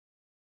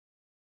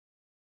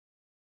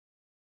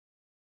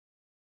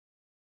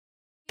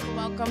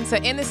Welcome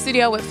to In the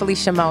Studio with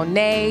Felisha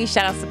Monet.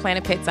 Shout outs to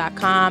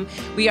planetpit.com.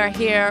 We are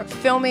here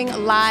filming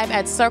live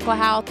at Circle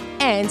House,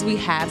 and we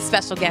have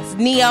special guest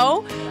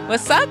Neyo.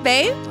 What's up,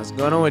 babe? What's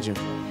going on with you?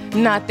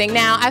 Nothing.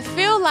 Now, I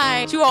feel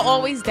like you are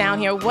always down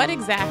here. What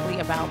exactly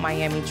about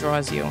Miami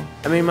draws you?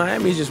 I mean,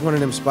 Miami is just one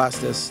of them spots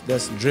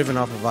that's driven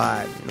off a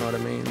vibe. You know what I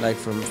mean? Like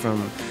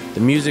from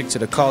the music to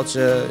the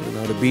culture, you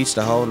know, the beach,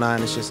 the whole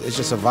nine. It's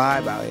just a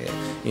vibe out here.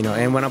 You know,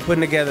 and when I'm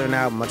putting together an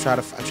album, I try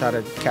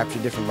to capture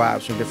different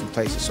vibes from different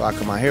places. So I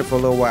come out here for a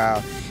little while,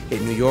 hit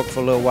New York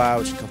for a little while,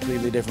 which is a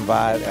completely different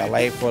vibe.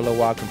 LA for a little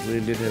while,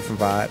 completely different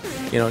vibe.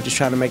 You know, just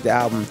trying to make the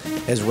album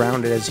as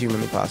rounded as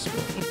humanly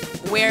possible.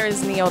 Where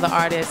is Neyo the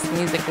artist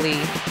musically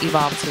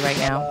evolved to right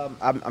now?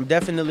 I'm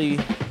definitely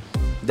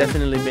been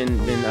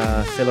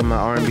feeling my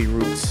R&B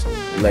roots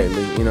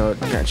lately. You know,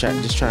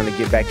 just trying to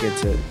get back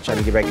into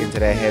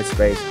that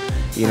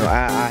headspace. You know,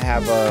 I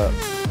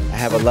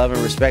have a love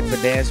and respect for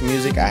dance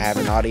music. I have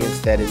an audience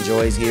that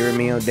enjoys hearing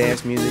me on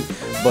dance music,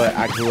 but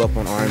I grew up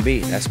on R&B.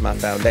 That's my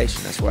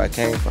foundation. That's where I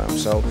came from.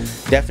 So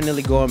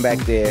definitely going back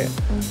there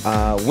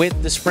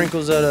with the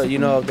sprinkles of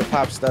the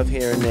pop stuff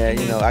here and there.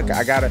 You know,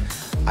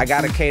 I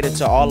gotta cater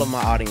to all of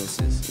my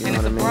audiences. You know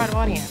what I mean? And it's a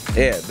broad audience.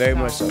 Yeah, very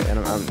much so,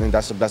 and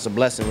that's a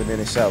blessing within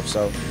itself.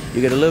 So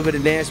you get a little bit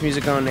of dance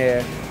music on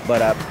there,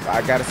 but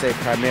I gotta say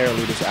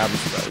primarily this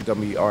album's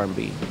gonna be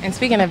R&B. And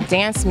speaking of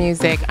dance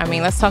music, I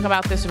mean, let's talk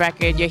about this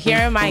record. You're here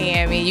in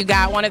Miami. You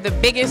got one of the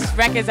biggest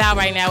records out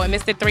right now with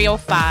Mr.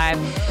 305.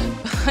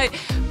 But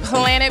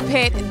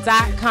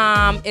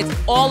planetpit.com, it's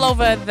all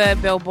over the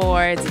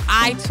billboards.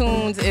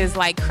 iTunes is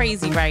like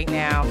crazy right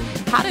now.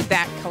 How did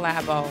that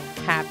collabo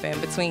happen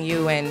between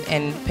you and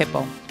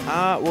Pitbull?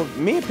 Well,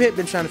 me and Pit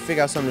been trying to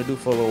figure out something to do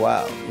for a little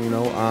while. You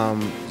know,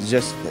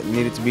 just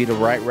needed to be the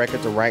right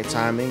record, the right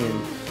timing,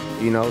 and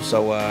you know,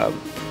 so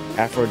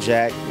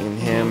Afrojack and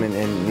him and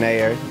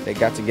Neyo, they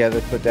got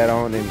together, put that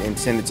on, and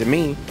sent it to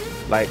me.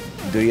 Like,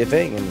 do your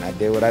thing, and I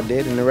did what I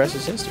did, and the rest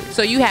is history.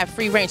 So you have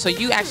free range. So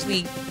you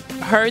actually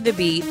heard the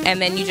beat,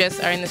 and then you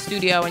just are in the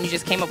studio, and you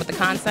just came up with the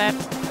concept.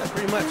 Yeah,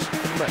 pretty much.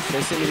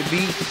 They sent me the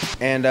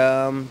beat, and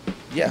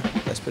yeah,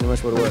 that's pretty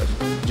much what it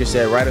was. Just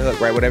said, write a hook,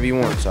 write whatever you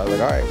want. So I was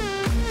like, all right.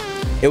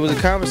 It was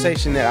a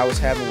conversation that I was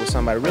having with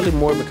somebody, really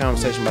more of a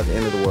conversation about the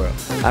end of the world.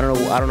 I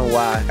don't know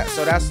why.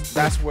 So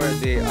that's where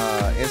the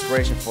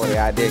inspiration for the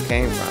idea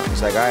came from.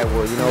 It's like, all right,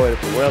 well, you know what?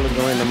 If the world is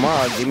going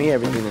tomorrow, give me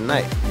everything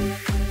tonight.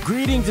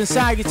 Greetings and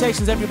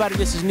salutations, everybody.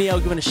 This is Neyo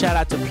giving a shout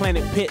out to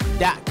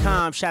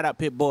planetpit.com. Shout out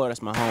Pitbull,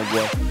 that's my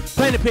homeboy.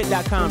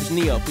 Planetpit.com's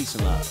Neyo. Peace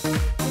and love.